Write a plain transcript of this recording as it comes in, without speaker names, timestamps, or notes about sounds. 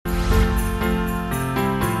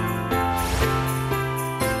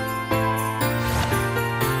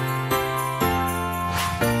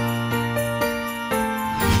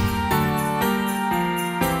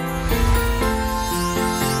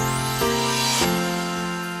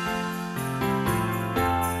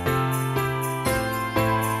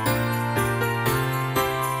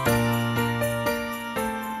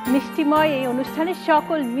মিষ্টিময় এই অনুষ্ঠানের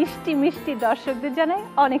সকল মিষ্টি মিষ্টি দর্শকদের জানাই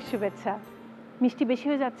অনেক শুভেচ্ছা। মিষ্টি বেশি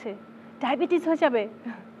হয়ে যাচ্ছে, ডায়াবেটিস হয়ে যাবে?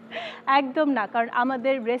 একদম না, কারণ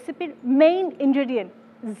আমাদের রেসিপির মেইন ইনগ্রেডিয়েন্ট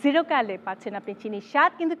জিরো ক্যালে পাচ্ছেন আপনি চিনির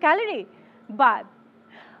স্বাদ, কিন্তু ক্যালোরি বাদ।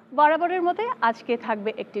 বরাবরের মতো আজকে থাকবে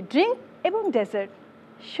একটি ড্রিঙ্ক এবং ডেজার্ট।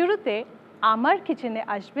 শুরুতে আমার কিচেনে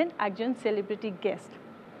আসবেন একজন সেলিব্রিটি গেস্ট,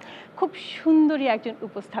 খুব সুন্দরী একজন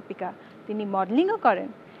উপস্থাপিকা। তিনি মডেলিংও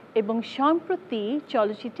করেন এবং সম্প্রতি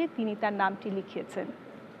চলচ্চিত্রে তিনি তার নামটি লিখিয়েছেন।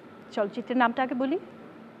 চলচ্চিত্রের নামটা আগে বলি,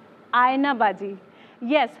 Aynabaji.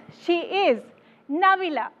 Yes, she is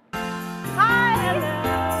Nabila. High, hello.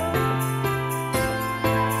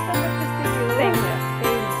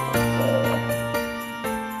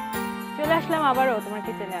 চলে আসলাম আবারও তোমার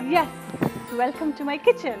কিচেনে। Yes, welcome to my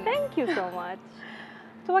kitchen. Thank you so much.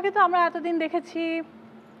 তোমাকে তো আমরা এতদিন দেখেছি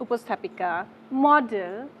উপস্থাপিকা,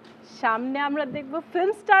 মডেল, সামনে আমরা দেখব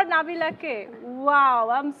film star নাবিলাকে। Wow,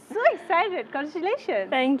 I am so excited. Congratulation.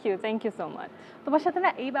 Thank you so much. তোমার সাথে না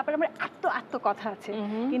এই ব্যাপারে আমার এত কথা আছে,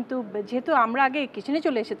 কিন্তু যেহেতু আমরা আগে কিচেনে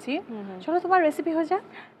চলে এসেছি, চলো তোমার রেসিপি হয়ে যাক।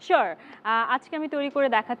 শিওর। আজকে আমি তৈরি করে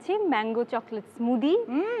দেখাচ্ছি mango chocolate smoothie.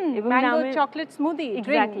 Mango chocolate smoothie.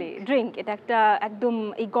 Exactly, drink. এটা একটা একদম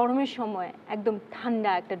এই গরমের সময় একদম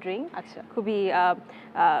ঠান্ডা একটা ড্রিঙ্ক। আচ্ছা, খুবই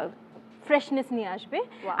ফ্রেশনেস নিয়ে আসবে।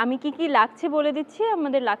 আমি কি লাগছে বলে দিচ্ছি।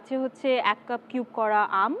 আমাদের লাগছে হচ্ছে 1 কাপ কিউব করা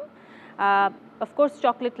আম, অফকোর্স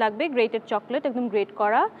চকলেট লাগবে, গ্রেটেড চকলেট একদম গ্রেট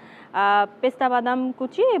করা, পেস্তা বাদাম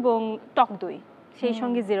কুচি এবং টক দই, সেই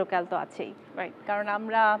সঙ্গে জিরো ক্যাল তো আছেই। রাইট, কারণ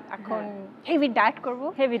আমরা এখন হেভি ডায়েট করব।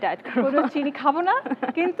 কোনো চিনি খাবো না,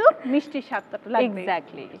 কিন্তু মিষ্টির স্বাদটা লাগবে।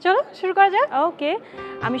 এক্স্যাক্টলি। চলো শুরু করা যাক। ওকে,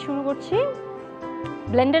 আমি শুরু করছি।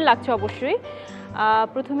 ব্লেন্ডার লাগছে অবশ্যই।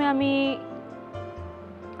 প্রথমে আমি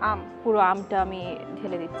পুরো আমটা আমি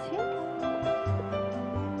ঢেলে দিচ্ছি।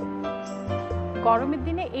 গরমের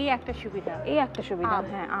দিনে এই একটা সুবিধা।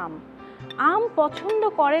 হ্যাঁ, আম পছন্দ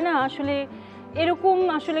করে না আসলে, এরকম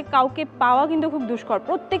আসলে কাউকে পাওয়া কিন্তু খুব দুষ্কর।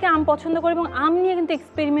 প্রত্যেকে আম পছন্দ করে এবং আম নিয়ে কিন্তু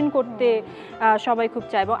এক্সপেরিমেন্ট করতে সবাই খুব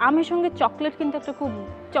চায়। এবং আমের সঙ্গে চকলেট কিন্তু একটা খুব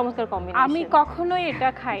চমৎকার কম্বিনেশন। আমি কখনোই এটা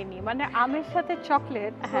খাইনি, মানে আমের সাথে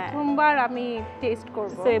চকলেট প্রথমবার আমি টেস্ট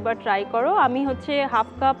করব। তো এবার ট্রাই করো। আমি হচ্ছে 1/2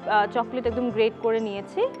 কাপ চকলেট একদম গ্রেট করে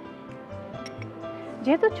নিয়েছি।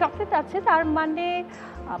 যেহেতু চকলেট আছে তার মানে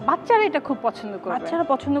বাচ্চারা এটা খুব পছন্দ করবে। বাচ্চারা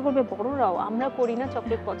পছন্দ করবে, বড়রাও। আমরা করি না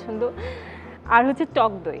চকলেট পছন্দ। আর হচ্ছে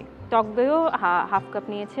টক দইও 1/2 কাপ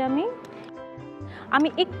নিয়েছি আমি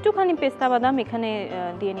একটুখানি পেস্তা বাদাম এখানে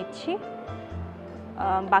দিয়ে নিচ্ছি।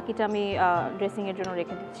 বাকিটা আমি ড্রেসিংয়ের জন্য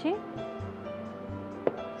রেখে দিচ্ছি।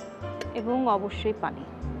 এবং অবশ্যই পানি।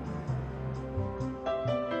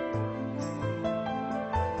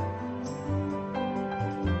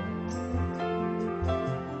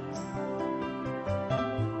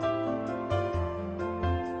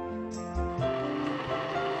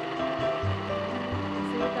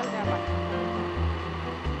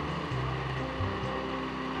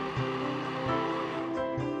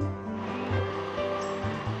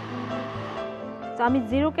 আমি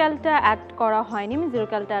জিরো ক্যালটা অ্যাড করা হয়নি, আমি জিরো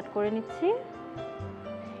ক্যালটা অ্যাড করে নিচ্ছি।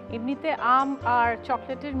 এমনিতে আম আর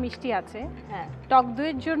চকলেটের মিষ্টি আছে, হ্যাঁ, টক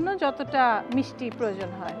দইয়ের জন্য যতটা মিষ্টি প্রয়োজন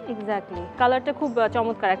হয়। এক্স্যাক্টলি, কালারটা খুব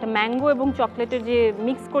চমৎকার। একটা ম্যাঙ্গো এবং চকলেটের যে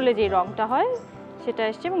মিক্স করলে যে রংটা হয় সেটা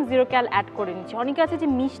এসছে। এবং জিরো ক্যাল অ্যাড করে নিচ্ছি। অনেকে আছে যে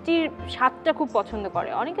মিষ্টির স্বাদটা খুব পছন্দ করে,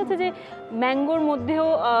 অনেকে আছে যে ম্যাঙ্গোর মধ্যেও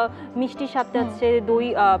মিষ্টির স্বাদটা হচ্ছে দই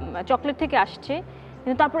চকলেট থেকে আসছে,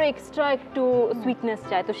 কিন্তু তারপরে এক্সট্রা একটু সুইটনেস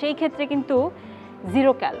চায়। তো সেই ক্ষেত্রে কিন্তু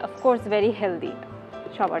জিরো ক্যাল অফকোর্স ভেরি হেলদি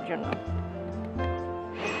সবার জন্য।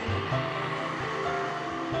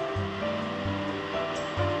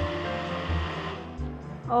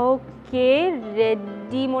 ওকে,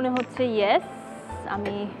 রেডি মনে হচ্ছে। ইয়েস,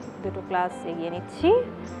 আমি 2 গ্লাস এগিয়ে নিচ্ছি।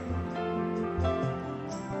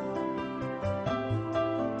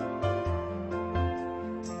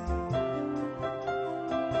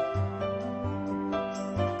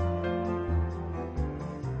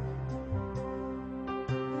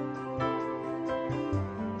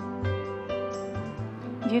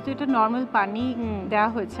 যেহেতু এটা নরমাল পানি দেওয়া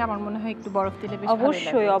হয়েছে, আমার মনে হয় একটু বরফ দিলে বেশ ভালো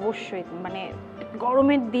লাগবে। অবশ্যই, মানে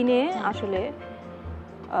গরমের দিনে আসলে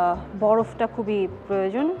বরফটা খুবই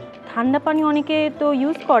প্রয়োজন। ঠান্ডা পানি অনেকে তো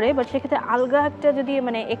ইউজ করে, বাট সেক্ষেত্রে আলগা একটা যদি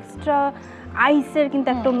মানে এক্সট্রা আইসের কিন্তু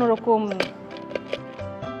একটা অন্যরকম।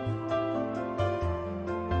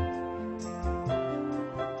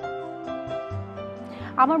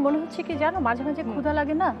 আমার মনে হচ্ছে কি জানো, মাঝে মাঝে ক্ষুধা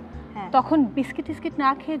লাগে না, তখন বিস্কিট না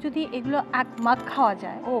খেয়ে যদি এগুলো এক মাগ খাওয়া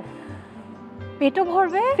যায়, ও পেটও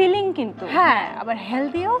ভরবে, ফিলিং কিন্তু, হ্যাঁ, আবার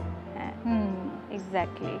হেলদিও। হ্যাঁ,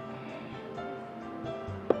 এক্স্যাক্টলি।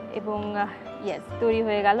 এবং ইয়েস, তৈরি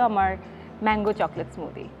হয়ে গেল আমার mango chocolate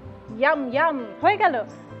smoothie. Yam yam হয়ে গেল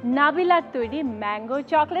নাবিলার তৈরি ম্যাঙ্গো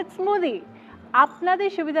চকলেট স্মুদি। আপনাদের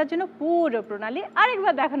সুবিধার জন্য পুরো প্রণালী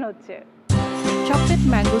আরেকবার দেখানো হচ্ছে। চকলেট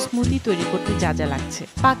ম্যাঙ্গো স্মুদি তৈরি করতে যা যা লাগছে: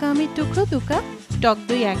 পাকা আমের টুকরো 2 কাপ, টক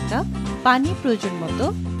দই 1 কাপ, পানি প্রয়োজন মতো,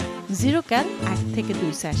 জিরোক্যাল 1 থেকে 2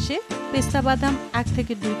 স্যাশে, পেস্তা বাদাম 1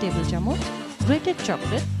 থেকে 2 টেবিল চামচ, গ্রেটেড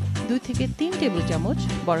চকলেট 2 থেকে 3 টেবিল চামচ,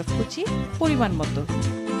 বরফ কুচি পরিমাণ মতো।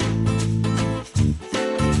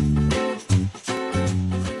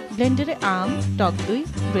 ব্লেন্ডারে আম, টক দই,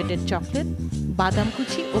 গ্রেটেড চকলেট, বাদাম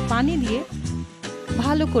কুচি ও পানি দিয়ে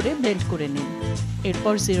ভালো করে ব্লেন্ড করে নিন।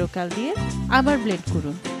 এরপর জিরোক্যাল দিয়ে আবার ব্লেন্ড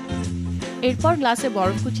করুন। এরপর গ্লাসে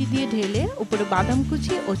বরফ কুচি দিয়ে ঢেলে উপরে বাদাম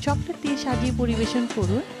কুচি ও চকলেট দিয়ে সাজিয়ে পরিবেশন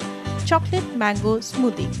করুন চকলেট ম্যাঙ্গো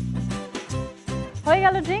স্মুদি। হয়ে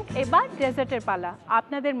গেল ড্রিঙ্ক, এবার ডেজার্টের পালা।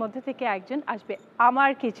 আপনাদের মধ্যে থেকে একজন আসবে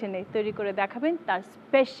আমার কিচেনে, তৈরি করে দেখাবেন তার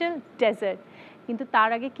স্পেশাল ডেজার্ট। কিন্তু তার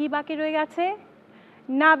আগে কি বাকি রয়ে গেছে?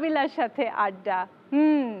 নাবিলার সাথে আড্ডা।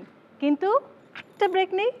 কিন্তু একটা ব্রেক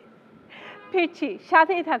নেই, ফিরছি,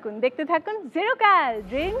 সাথেই থাকুন, দেখতে থাকুন জিরোক্যাল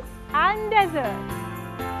ড্রিঙ্কস অ্যান্ড ডেজার্ট।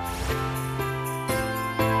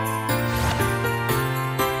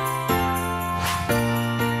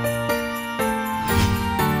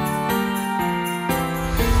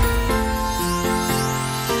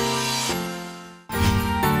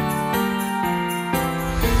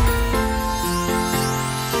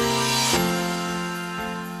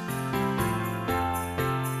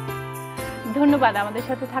 ধন্যবাদ আমাদের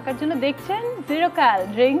সাথে থাকার জন্য। দেখছেন জিরোক্যাল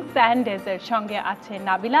ড্রিঙ্কস অ্যান্ড ডেজার্ট, সঙ্গে আছে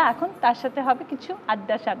নাবিলা। এখন তার সাথে হবে কিছু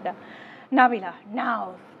আড্ডা সাড্ডা। নাবিলা, নাও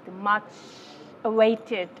দ্য মাচ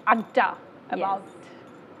অ্যাওয়েটেড আড্ডা অ্যাবাউট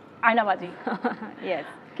আয়নাবাজি। ইয়েস।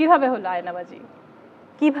 কিভাবে হলো আয়নাবাজি?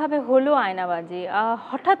 কিভাবে হলো আয়নাবাজি?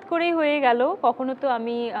 হঠাৎ করেই হয়ে গেল। কখনো তো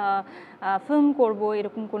আমি ফিল্ম করব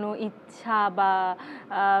এরকম কোনো ইচ্ছা বা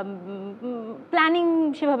প্ল্যানিং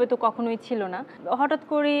সেভাবে তো কখনোই ছিল না। হঠাৎ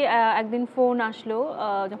করে একদিন ফোন আসলো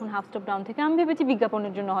যখন হাফ স্টপ ডাউন থেকে। আমি ভেবেছি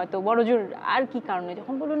বিজ্ঞাপনের জন্য, হয়তো বড়জোর আর কি কারণে।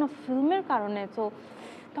 যখন বললো না ফিল্মের কারণে, তো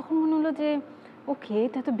তখন মনে হলো যে ওকে,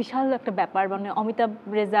 এটা তো বিশাল একটা ব্যাপার। মানে অমিতাভ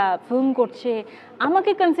রেজা ফিল্ম করছে,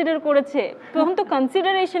 আমাকে কনসিডার করেছে। তখন তো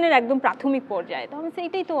কনসিডারেশনের একদম প্রাথমিক পর্যায়ে, তো আমি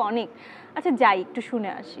এটাই তো অনেক। আচ্ছা যাই, একটু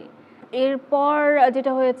শুনে আসি। এরপর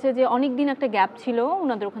যেটা হয়েছে যে অনেক দিন একটা গ্যাপ ছিল,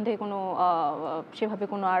 ওনাদের ওখান থেকে কোনো সেভাবে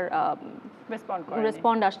কোনো আর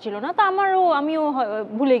রেসপন্ড আসছিল না। তো আমিও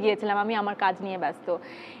ভুলে গিয়েছিলাম, আমি আমার কাজ নিয়ে ব্যস্ত।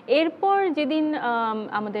 এরপর যেদিন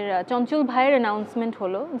আমাদের চঞ্চল ভাইয়ের অ্যানাউন্সমেন্ট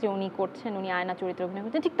হলো যে উনি করছেন, উনি আয়না চরিত্রে অভিনয়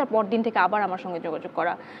করছেন, ঠিক তার পরদিন থেকে আবার আমার সঙ্গে যোগাযোগ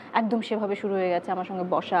করা একদম সেভাবে শুরু হয়ে গেছে, আমার সঙ্গে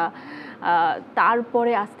বসা।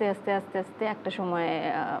 তারপরে আস্তে আস্তে আস্তে আস্তে একটা সময়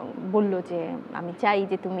বলল যে আমি চাই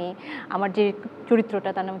যে তুমি আমার যে চরিত্রটা,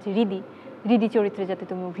 তার নাম হচ্ছে রিদি চরিত্রে যাতে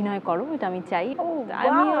তুমি অভিনয় করো, এটা আমি চাই।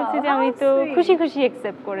 আমি হচ্ছে যে আমি তো খুশি খুশি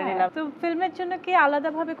অ্যাকসেপ্ট করে নিলাম। তো ফিল্মের জন্য কি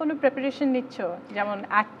আলাদাভাবে কোনো প্রিপারেশন নিচ্ছ, যেমন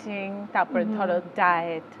অ্যাক্টিং, তারপরে ধরো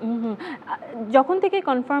ডায়েট? যখন থেকে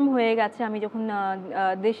কনফার্ম হয়ে গেছে, আমি যখন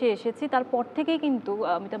দেশে এসেছি তারপর থেকেই কিন্তু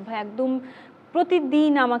অমিতাভ ভাই একদম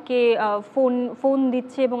প্রতিদিন আমাকে ফোন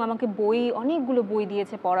দিচ্ছে এবং আমাকে অনেকগুলো বই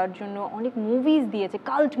দিয়েছে পড়ার জন্য, অনেক মুভিজ দিয়েছে,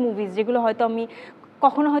 কাল্ট মুভিজ, যেগুলো হয়তো আমি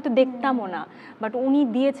কখনো হয়তো দেখতামও না, বাট উনি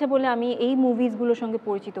দিয়েছে বলে আমি এই মুভিজগুলোর সঙ্গে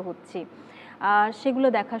পরিচিত হচ্ছি। সেগুলো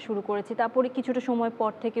দেখা শুরু করেছি। তারপরে কিছুটা সময়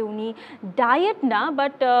পর থেকে উনি ডায়েট না,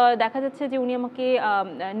 বাট দেখা যাচ্ছে যে উনি আমাকে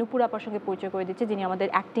নুপুর আপার সঙ্গে পরিচয় করে দিচ্ছে, যিনি আমাদের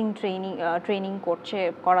অ্যাক্টিং ট্রেনিং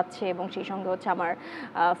করাচ্ছে, এবং সেই সঙ্গে হচ্ছে আমার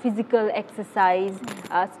ফিজিক্যাল এক্সারসাইজ,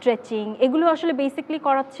 স্ট্রেচিং, এগুলো আসলে বেসিকলি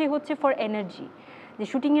করাচ্ছে হচ্ছে ফর এনার্জি। যে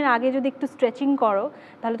শুটিংয়ের আগে যদি একটু স্ট্রেচিং করো,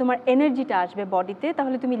 তাহলে তোমার এনার্জিটা আসবে বডিতে,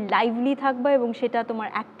 তাহলে তুমি লাইভলি থাকবে এবং সেটা তোমার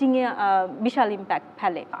অ্যাক্টিংয়ে বিশাল ইম্প্যাক্ট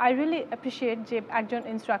ফেলে। আই রিয়েলি অ্যাপ্রিশিয়েট যে একজন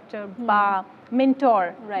ইনস্ট্রাক্টর বা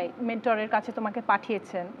মেন্টরের কাছে তোমাকে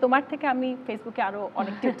পাঠিয়েছেন। তোমার থেকে আমি ফেসবুকে আরো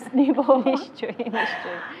অনেক টিপস নিব। নিশ্চয়ই।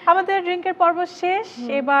 আমাদের ড্রিঙ্কের পর্ব শেষ,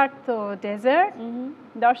 এবার তো ডেজার্ট।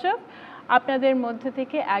 দর্শক, আপনাদের মধ্যে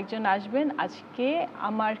থেকে একজন আসবেন আজকে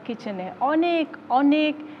আমার কিচেনে। অনেক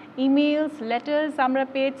অনেক ইমেলস, লেটার্স আমরা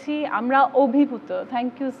পেয়েছি, আমরা অভিভূত।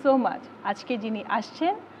 Thank you so much. আজকে যিনি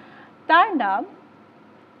আসছেন তার নাম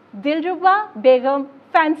দিলরুবা বেগম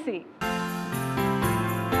ফ্যান্সি।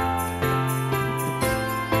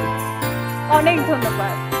 অনেক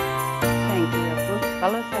ধন্যবাদ। থ্যাংক ইউ আপু।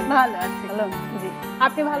 ভালো আছেন? ভালো আছি। ভালো জি।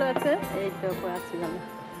 আপনি ভালো আছেন? এই তো আছি ভালো।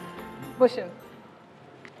 বসুন।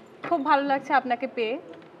 খুব ভালো লাগছে আপনাকে পেয়ে,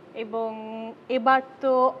 এবং এবার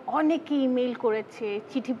তো অনেকে ইমেল করেছে,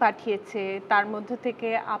 চিঠি পাঠিয়েছে, তার মধ্যে থেকে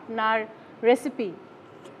আপনার রেসিপি,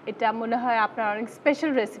 এটা মনে হয় আপনার অনেক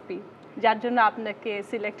স্পেশাল রেসিপি। যার জন্য আপনাকে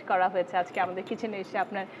সিলেক্ট করা হয়েছে আজকে আমাদের কিচেনে এসে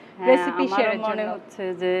আপনার হ্যাঁ, রেসিপি আমারও শেয়ারের মনে জন্য। হচ্ছে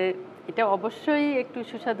যে এটা অবশ্যই একটু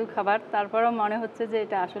সুস্বাদু খাবার, তারপরেও মনে হচ্ছে যে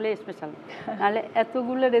এটা আসলে স্পেশাল। নাহলে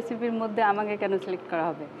এতগুলো রেসিপির মধ্যে আমাকে কেন সিলেক্ট করা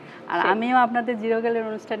হবে? আর আমিও আপনাদের জিরোকালের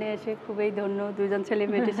অনুষ্ঠানে এসে খুবই ধন্য, দুইজন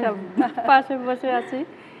সেলিব্রিটি সব পাশে বসে আছি,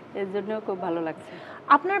 এর জন্য খুব ভালো লাগছে।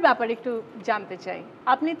 আপনার ব্যাপারে একটু জানতে চাই,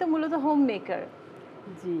 আপনি তো মূলত হোম মেকার,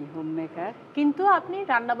 জি, হোম মেকার। কিন্তু আপনি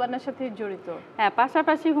রান্নাবান্নার সাথে জড়িত। হ্যাঁ,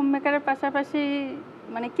 পাশাপাশি হোম মেকারের পাশাপাশি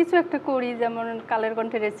মানে কিছু একটা করি, যেমন কালের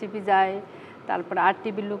কণ্ঠে রেসিপি যায়, তারপরে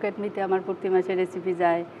RTV লুক এট মিতে আমার প্রতি মাসে রেসিপি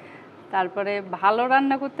যায়, তারপরে ভালো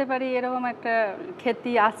রান্না করতে পারি এরকম একটা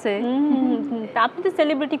খ্যাতি আছে। তা আপনি তো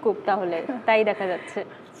সেলিব্রিটি কুক তাহলে, তাই দেখা যাচ্ছে।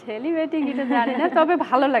 সেলিব্রিটি এটা জানি না, তবে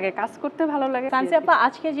ভালো লাগে, কাজ করতে ভালো লাগে। ফ্যান্সি আপা,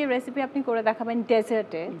 আজকে যে রেসিপি আপনি করে দেখাবেন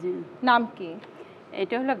ডেজার্টে, জি, নাম কি?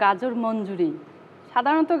 এটা হলো গাজর মঞ্জুরি।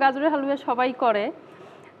 সাধারণত গাজরের হালুয়া সবাই করে,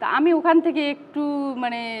 তা আমি ওখান থেকে একটু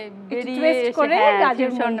মানে বেরিয়ে twist এসে, করে হ্যাঁ, গাজর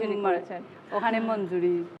fusion মঞ্জুরি করেছেন। ওখানে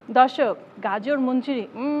মঞ্জুরি। দর্শক, গাজর মঞ্চুরি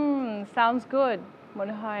সাউন্ডস গুড,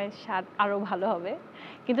 মনে হয় স্বাদ আরও ভালো হবে।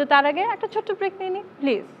 কিন্তু তার আগে একটা ছোট্ট ব্রেক নিয়ে নিই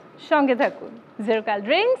প্লিজ, সঙ্গে থাকুন। জেরোকাল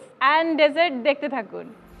ড্রিঙ্কস অ্যান্ড ডেজার্ট দেখতে থাকুন।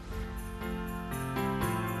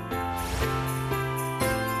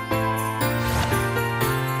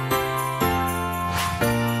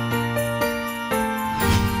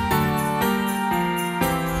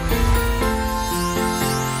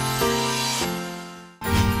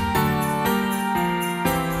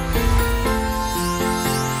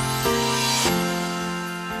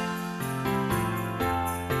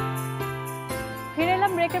 ফিরে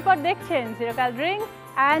এলাম ব্রেকের পর, দেখছেন জিরোকাল ড্রিঙ্কস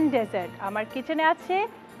অ্যান্ড ডেজার্ট। আমার কিচেনে আছে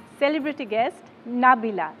সেলিব্রিটি গেস্ট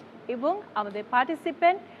নাবিলা এবং আমাদের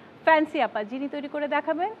পার্টিসিপেন্ট ফ্যান্সি আপা, যিনি তৈরি করে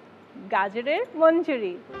দেখাবেন গাজরের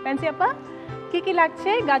মঞ্জুরি। ফ্যান্সি আপা, কি কি লাগছে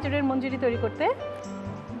গাজরের মঞ্জুরি তৈরি করতে?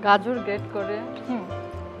 গাজর গ্রেট করে, ঘি,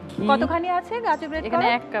 কতখানি আছে গাজর গ্রেট এখানে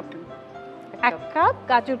করা? 1 কাপ, 1 কাপ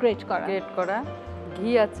গাজর গ্রেট করা। গ্রেট করা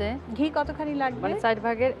ঘি আছে, ঘি কতখানি লাগবে? মানে 4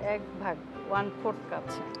 ভাগের 1 ভাগ, 1/4 কাপ।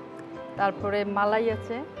 তারপরে মালাই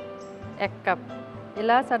আছে 1 কাপ,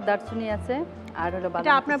 এলাচ আর দারচিনি আছে, আর হলো এটা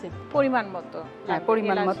বাদাম আপনার কুচি। পরিমাণ মতো হ্যাঁ, লাগবে,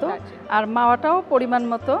 পরিমাণ এলাচ, মতো। দারচিনি। আর মাওয়াটাও পরিমাণ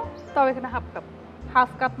মতো, তবে এখানে 1/2 কাপ।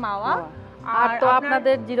 1/2 কাপ মাওয়া। আর তো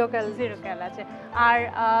আপনাদের জিরোকাল জিরোকাল আছে, আর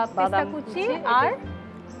পিস্তা বাদাম কুচি কুচি, আর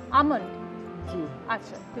আমন্ড। জি,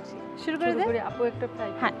 আচ্ছা, কুচি শুরু করে শুরু দেন। করি। আপু একটা ফ্রাই।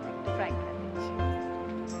 হ্যাঁ, একটু ফ্রাই করে দিচ্ছি।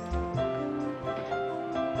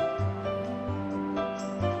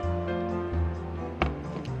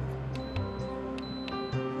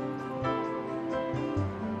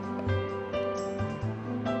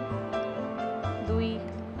 দুই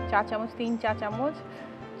চা চামচ, 3 চা চামচ,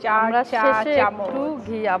 4 আমরা চা শেষে চামচ। একটু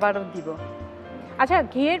ঘি আবারও দিব। আচ্ছা,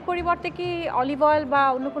 ঘিয়ের পরিবর্তে কি অলিভ অয়েল বা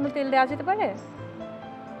অন্য কোনো তেল দেওয়া যেতে পারে?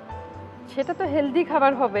 সেটা তো হেলদি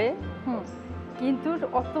খাবার হবে, হুম, কিন্তু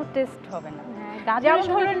অত টেস্ট হবে না। যেমন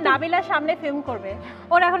ধরুন নাবিলা সামনে ফিল্ম করবে,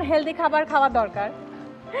 ওর এখন হেলদি খাবার খাওয়া দরকার।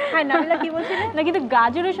 হ্যাঁ নাবিলা, কি বলছিলেন? না, কিন্তু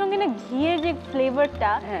গাজরের সঙ্গে না ঘিয়ের যে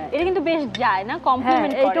ফ্লেভারটা, হ্যাঁ। এটা কিন্তু বেশ যায় না, হ্যাঁ,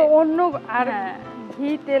 কমপ্লিমেন্ট করে। এটা অন্য। আর হ্যাঁ। ঘি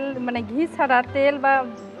তেল মানে ঘি ছাড়া তেল বা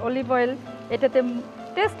অলিভ অয়েল, এটাতে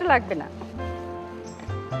টেস্ট লাগবে না।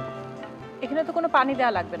 এখানে তো কোনো পানি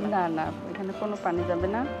দেওয়া লাগবে না। না না, এখানে কোনো পানি যাবে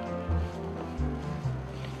না।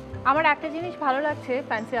 আমার একটা জিনিস ভালো লাগছে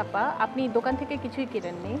ফ্যান্সি আপা, আপনি দোকান থেকে কিছুই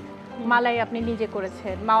কিনেননি, মালাই আপনি নিজে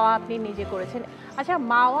করেছেন, মাওয়া আপনি নিজে করেছেন। আচ্ছা,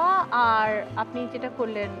 মাওয়া আর আপনি যেটা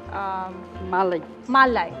করলেন মালাই,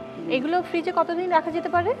 মালাই, এগুলো ফ্রিজে কতদিন রাখা যেতে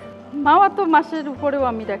পারে? মাওয়া তো মাসের উপরেও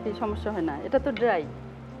আমি রাখি, সমস্যা হয় না, এটা তো ড্রাই।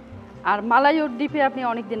 আর মালাই ওর ডিপে আপনি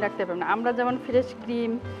অনেক দিন রাখতে পারবেন না। আমরা যেমন ফ্রেশ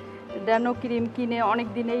ক্রিম, ড্যানো ক্রিম কিনে অনেক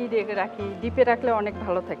দিনেই রাখি, ডিপে রাখলে অনেক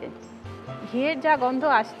ভালো থাকে। ঘিয়ের যা গন্ধ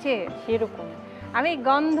আসছে, সেরকম আমি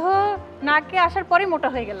গন্ধ নাকে আসার পরে মোটা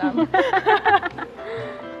হয়ে গেলাম।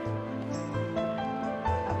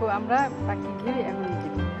 আপু, আমরা বাকি ঘি এখন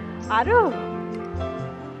দিব আরো।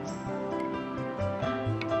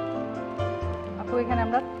 আপু, এখানে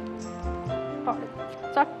আমরা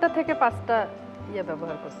 4টা থেকে 5টা ইয়ে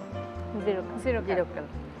ব্যবহার করব, জিরোকাল।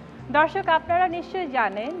 দর্শক, আপনারা নিশ্চয়ই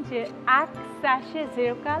জানেন যে 1 স্যাশে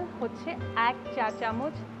জিরোকাল হচ্ছে 1 চা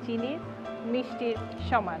চামচ চিনির মিষ্টির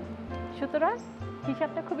সমান। সুতরাং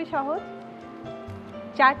হিসাবটা খুবই সহজ,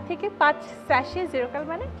 4 থেকে 5 স্যাশে জিরোকাল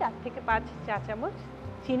মানে 4 থেকে 5 চা চামচ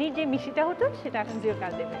চিনির যে মিষ্টিটা হতো সেটা এখন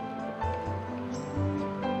জিরোকাল দেবেন।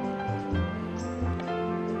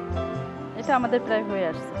 এটা আমাদের প্রায় হয়ে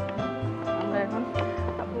আসছে। আমরা এখন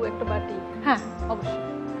আপু একটা বাটি। হ্যাঁ, অবশ্যই।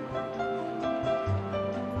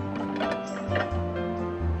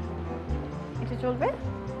 এটা চলবে?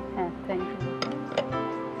 হ্যাঁ, থ্যাংক ইউ।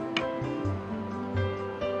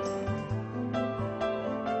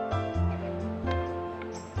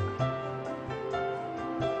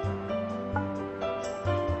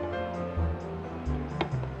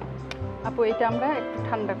 আপু এটা আমরা একটু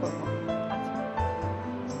ঠান্ডা করব।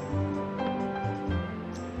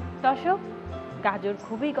 দর্শক, গাজর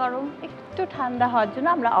খুবই গরম, একটু ঠান্ডা হওয়ার জন্য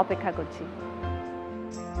আমরা অপেক্ষা করছি।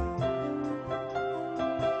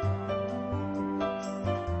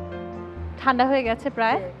 ঠান্ডা হয়ে গেছে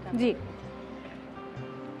প্রায়। জি,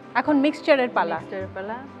 এখন মিক্সচারের পালা। মিক্সচারের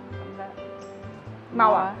পালা। আমরা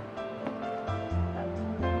মাওয়া,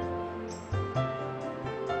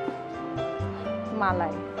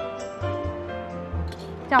 মালাই,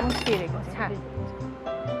 চামচ দিয়ে রেখেছি। হ্যাঁ,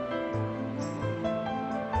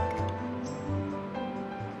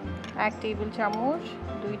 এক টেবিল চামচ,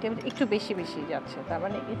 2 টেবিল, একটু বেশি বেশি যাচ্ছে, তার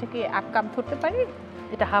মানে এটাকে 1 কাপ ধরতে পারি।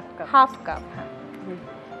 এটা হাফ কাপ। হাফ কাপ, হ্যাঁ।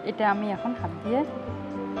 এটা আমি এখন হাত দিয়ে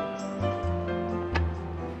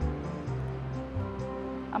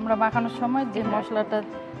আমরা মাখানোর সময় যে মশলাটা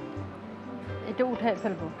এটা উঠায়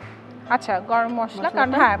ফেলবো। আচ্ছা, গরম মশলা,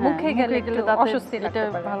 কারণ হ্যাঁ মুখে গেলে একটু তাতে অস্বস্তি এটা লাগতে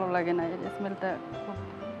পারে। ভালো লাগে না, এর স্মেলটা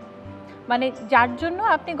মানে যার জন্য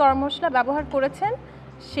আপনি গরম মশলা ব্যবহার করেছেন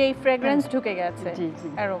সেই ফ্রেগ্রেন্স ঢুকে গেছে, জি জি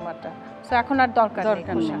অ্যারোমাটা, সো এখন আর দরকার নেই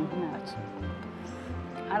খোসা। নেই। আচ্ছা,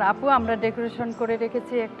 আর আপু আমরা ডেকোরেশন করে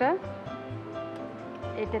রেখেছি একটা,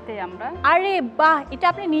 এটাতে আমরা। আরে বাহ, এটা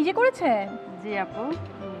আপনি নিজে করেছেন? জি আপু।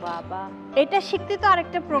 বাবা, এটা শিখতে তো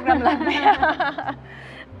আরেকটা প্রোগ্রাম লাগবে।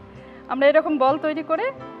 আমরা এরকম বল তৈরি করে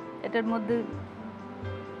এটার মধ্যে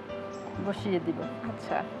বসিয়ে দিব।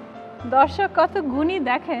 আচ্ছা, দর্শক কত গুণী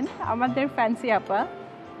দেখেন আমাদের ফ্যান্সি আপা,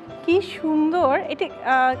 কি সুন্দর। এটা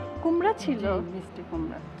কুমড়া ছিল, জি, মিষ্টি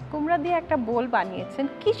কুমড়া। কুমড়া দিয়ে একটা বোল বানিয়েছেন,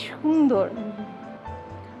 কি সুন্দর।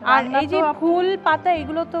 আর রান্না এই যে তো আপু- ফুল পাতা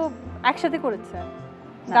এগুলো তো একসাথে করেছেন,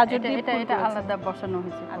 না, গাজর এটা দিয়ে এটা ফুল এটা করেছেন। আলাদা বসানো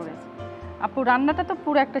হয়েছে আচ্ছা, করে। আপু রান্নাটা তো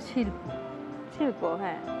পুরো একটা শিল্প। শিল্প,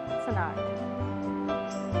 হ্যাঁ, ইটস অ্যান আর্ট।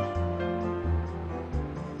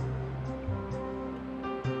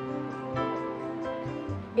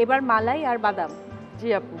 এবার মালাই আর বাদাম। জি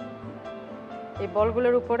আপু, এই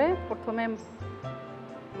বলগুলোর উপরে প্রথমে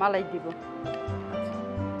মালাই দিব।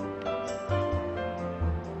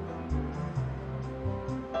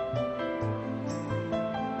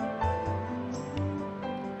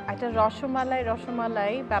 একটা রসমালাই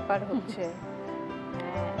রসমালাই ব্যাপার হচ্ছে।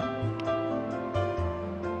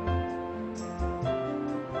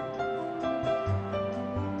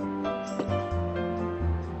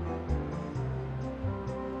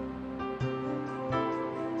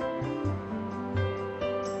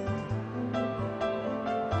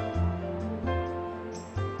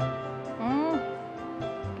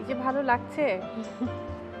 কি যে ভালো লাগছে।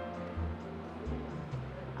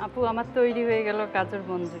 আপু আমার তৈরি হয়ে গেল গাজর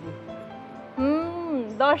মঞ্জুরি।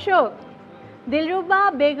 দর্শক, দিলরুবা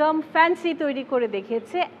বেগম ফ্যান্সি তৈরি করে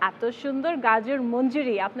দেখিয়েছে এত সুন্দর গাজর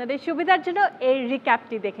মঞ্জুরি। আপনাদের সুবিধার জন্য এই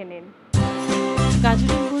রিক্যাপটি দেখে নিন।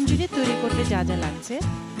 গাজরের মঞ্জুরি তৈরি করতে যা যা লাগছে: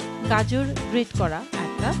 গাজর গ্রেট করা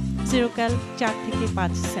 1 কাপ, জিরোক্যাল 4 থেকে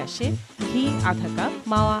 5 স্যাশে, ঘি আধা কাপ,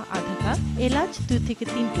 মাওয়া আধা কাপ, এলাচ 2 থেকে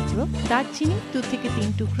 3 টুকরো, দারচিনি 2 থেকে 3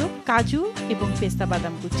 টুকরো, কাজু এবং পেস্তা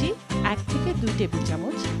বাদাম কুচি 1 থেকে 2 টেবিল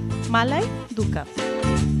চামচ, মালাই 2 কাপ।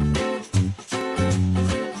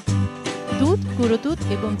 দুধ, গুঁড়ো দুধ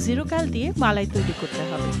এবং জিরোক্যাল দিয়ে মালাই তৈরি করতে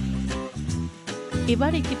হবে।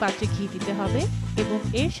 এবার একটি পাত্রে ঘি দিতে হবে এবং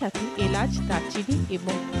এর সাথে এলাচ, দারচিনি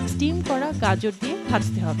এবং স্টিম করা গাজর দিয়ে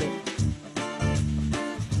ভাজতে হবে।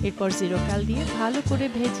 এরপর জিরোক্যাল দিয়ে ভালো করে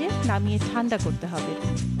ভেজে নামিয়ে ঠান্ডা করতে হবে।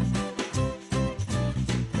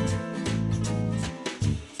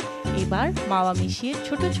 এবার মাওয়া মিশিয়ে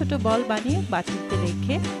ছোট ছোট বল বানিয়ে বাটিতে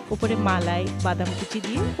রেখে উপরে মালাই, বাদাম কুচি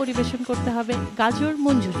দিয়ে পরিবেশন করতে হবে গাজর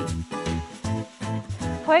মঞ্জুরি।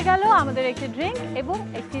 হয়ে গেল আমাদের একটি ড্রিঙ্ক এবং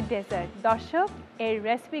একটি ডেজার্ট। দর্শক, এই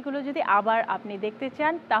রেসিপিগুলো যদি আবার আপনি দেখতে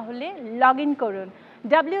চান তাহলে লগ ইন করুন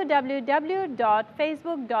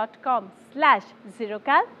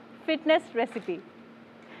www.facebook.com/zerocalfitnessrecipe।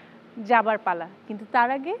 যাবার পালা, কিন্তু তার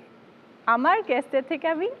আগে আমার গেস্টের থেকে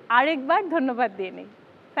আমি আরেকবার ধন্যবাদ দিয়ে নিই।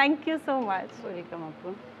 Thank you so much. Welcome আপু।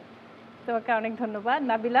 তোমাকে অনেক ধন্যবাদ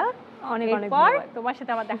নাবিলা। অনেক অনেক এরপর ধন্যবাদ। তোমার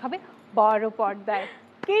সাথে আমার দেখা হবে বড় পর্দায়,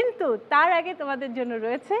 কিন্তু তার আগে তোমাদের জন্য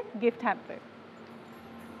রয়েছে গিফট হ্যাম্পার।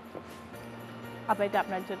 আবার এটা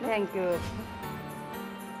আপনার জন্য। Thank you.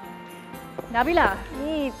 নাবিলা,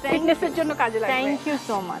 ফিটনেসের জন্য কাজে লাগবে। Thank you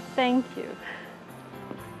so much, thank you.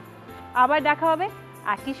 আবার দেখা হবে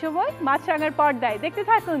একই সময় মাছরাঙার পর্দায়। দেখতে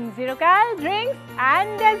থাকুন জিরোক্যাল ড্রিঙ্কস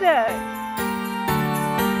অ্যান্ড ডেজার্ট।